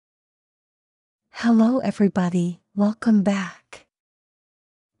Hello everybody, welcome back.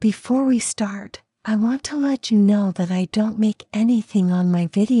 Before we start, I want to let you know that I don't make anything on my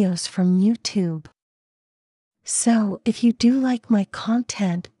videos from YouTube. So, if you do like my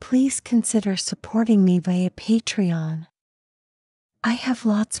content, please consider supporting me via Patreon. I have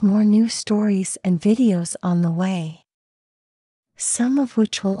lots more new stories and videos on the way, some of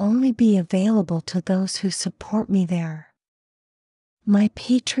which will only be available to those who support me there. My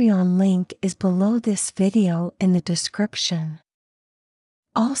Patreon link is below this video in the description.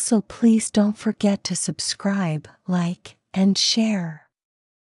 Also, please don't forget to subscribe, like, and share.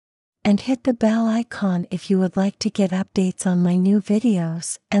 And hit the bell icon if you would like to get updates on my new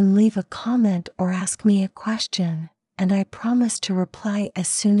videos, and leave a comment or ask me a question, and I promise to reply as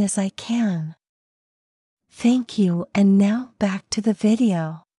soon as I can. Thank you, and now back to the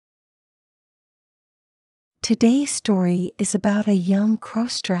video. Today's story is about a young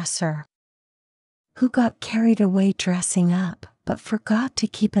crossdresser who got carried away dressing up but forgot to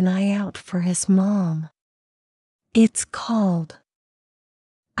keep an eye out for his mom. It's called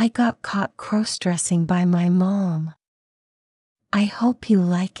I Got Caught Crossdressing by My Mom. I hope you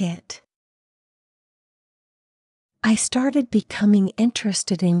like it. I started becoming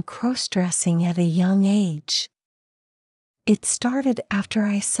interested in crossdressing at a young age. It started after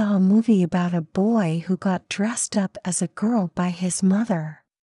I saw a movie about a boy who got dressed up as a girl by his mother.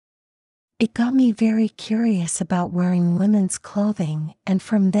 It got me very curious about wearing women's clothing, and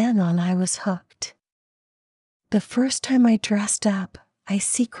from then on I was hooked. The first time I dressed up, I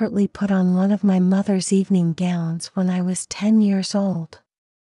secretly put on one of my mother's evening gowns when I was 10 years old.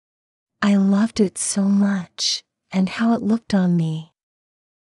 I loved it so much, and how it looked on me.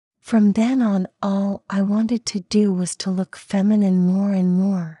 From then on, all I wanted to do was to look feminine more and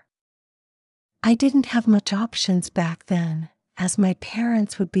more. I didn't have much options back then, as my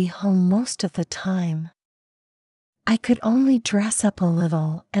parents would be home most of the time. I could only dress up a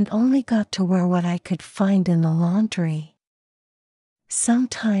little and only got to wear what I could find in the laundry.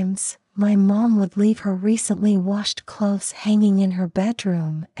 Sometimes, my mom would leave her recently washed clothes hanging in her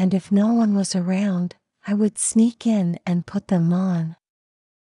bedroom, and if no one was around, I would sneak in and put them on.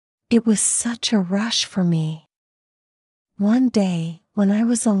 It was such a rush for me. One day, when I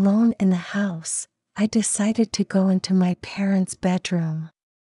was alone in the house, I decided to go into my parents' bedroom.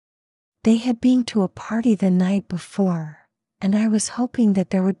 They had been to a party the night before, and I was hoping that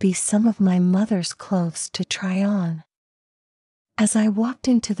there would be some of my mother's clothes to try on. As I walked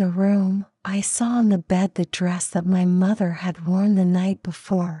into the room, I saw on the bed the dress that my mother had worn the night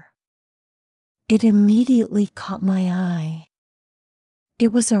before. It immediately caught my eye.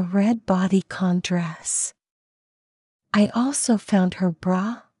 It was a red bodycon dress. I also found her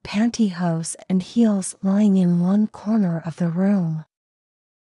bra, pantyhose, and heels lying in one corner of the room.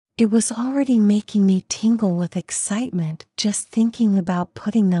 It was already making me tingle with excitement just thinking about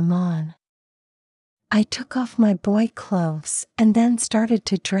putting them on. I took off my boy clothes and then started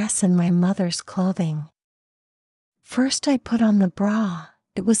to dress in my mother's clothing. First I put on the bra.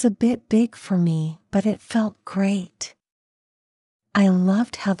 It was a bit big for me, but it felt great. I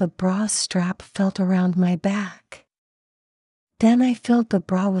loved how the bra strap felt around my back. Then I filled the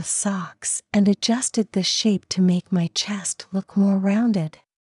bra with socks and adjusted the shape to make my chest look more rounded.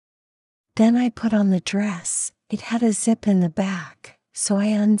 Then I put on the dress. It had a zip in the back, so I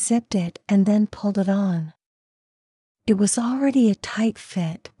unzipped it and then pulled it on. It was already a tight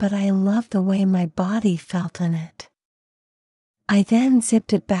fit, but I loved the way my body felt in it. I then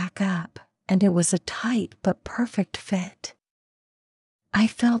zipped it back up, and it was a tight but perfect fit. I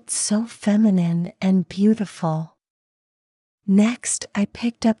felt so feminine and beautiful. Next, I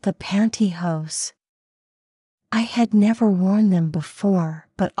picked up the pantyhose. I had never worn them before,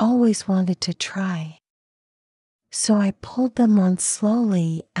 but always wanted to try. So I pulled them on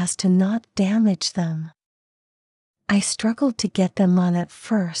slowly as to not damage them. I struggled to get them on at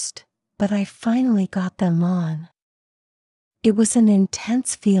first, but I finally got them on. It was an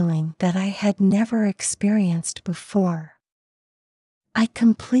intense feeling that I had never experienced before. I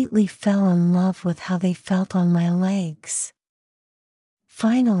completely fell in love with how they felt on my legs.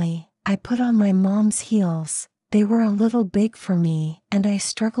 Finally, I put on my mom's heels. They were a little big for me, and I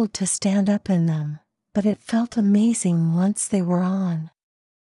struggled to stand up in them, but it felt amazing once they were on.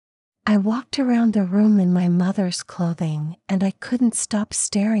 I walked around the room in my mother's clothing, and I couldn't stop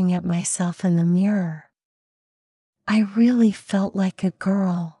staring at myself in the mirror. I really felt like a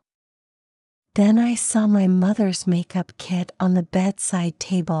girl. Then I saw my mother's makeup kit on the bedside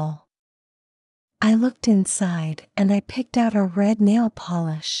table. I looked inside and I picked out a red nail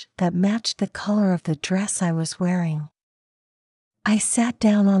polish that matched the color of the dress I was wearing. I sat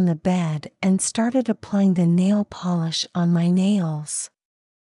down on the bed and started applying the nail polish on my nails.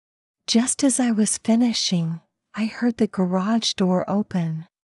 Just as I was finishing, I heard the garage door open.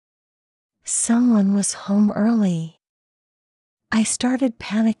 Someone was home early. I started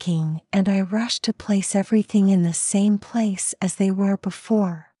panicking and I rushed to place everything in the same place as they were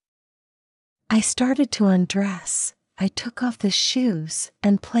before. I started to undress. I took off the shoes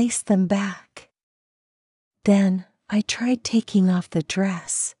and placed them back. Then, I tried taking off the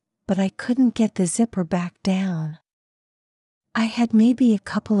dress, but I couldn't get the zipper back down. I had maybe a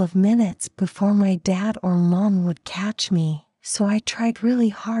couple of minutes before my dad or mom would catch me, so I tried really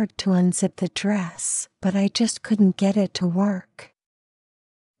hard to unzip the dress, but I just couldn't get it to work.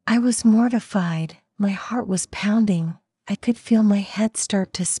 I was mortified, my heart was pounding, I could feel my head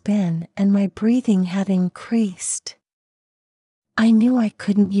start to spin and my breathing had increased. I knew I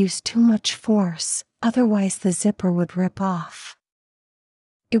couldn't use too much force, otherwise the zipper would rip off.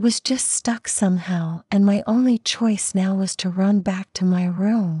 It was just stuck somehow, and my only choice now was to run back to my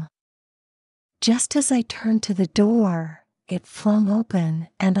room. Just as I turned to the door, it flung open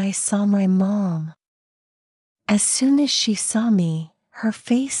and I saw my mom. As soon as she saw me, her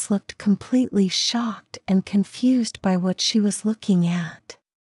face looked completely shocked and confused by what she was looking at.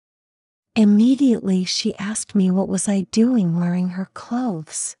 Immediately she asked me what was I doing wearing her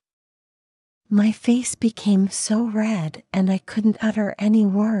clothes. My face became so red and I couldn't utter any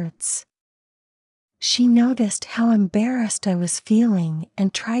words. She noticed how embarrassed I was feeling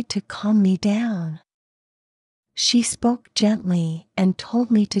and tried to calm me down. She spoke gently and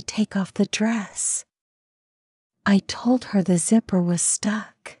told me to take off the dress. I told her the zipper was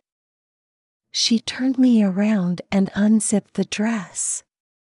stuck. She turned me around and unzipped the dress.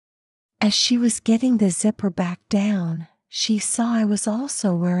 As she was getting the zipper back down, she saw I was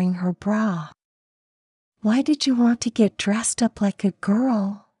also wearing her bra. "Why did you want to get dressed up like a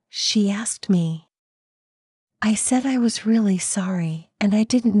girl?" she asked me. I said I was really sorry and I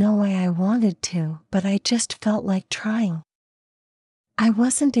didn't know why I wanted to, but I just felt like trying. I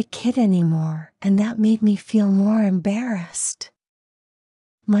wasn't a kid anymore, and that made me feel more embarrassed.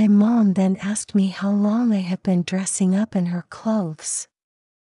 My mom then asked me how long I had been dressing up in her clothes.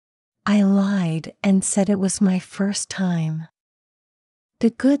 I lied and said it was my first time.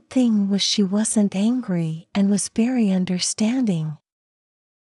 The good thing was she wasn't angry and was very understanding.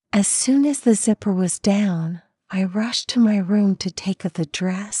 As soon as the zipper was down, I rushed to my room to take off the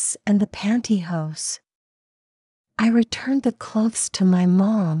dress and the pantyhose. I returned the clothes to my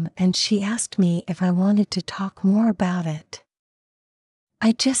mom and she asked me if I wanted to talk more about it.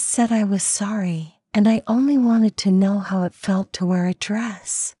 I just said I was sorry and I only wanted to know how it felt to wear a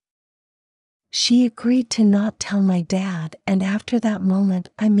dress. She agreed to not tell my dad, and after that moment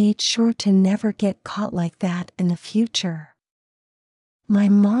I made sure to never get caught like that in the future. My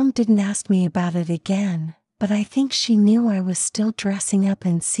mom didn't ask me about it again, but I think she knew I was still dressing up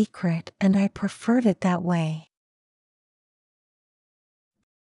in secret and I preferred it that way.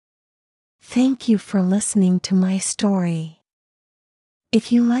 Thank you for listening to my story.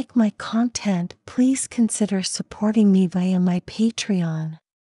 If you like my content, please consider supporting me via my Patreon.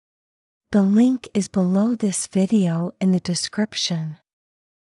 The link is below this video in the description.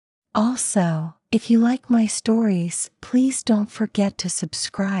 Also, if you like my stories, please don't forget to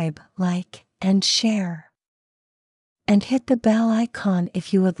subscribe, like, and share. And hit the bell icon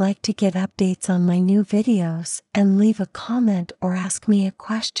if you would like to get updates on my new videos, and leave a comment or ask me a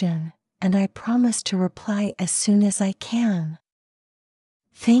question, and I promise to reply as soon as I can.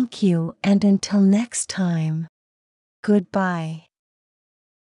 Thank you, and until next time, goodbye.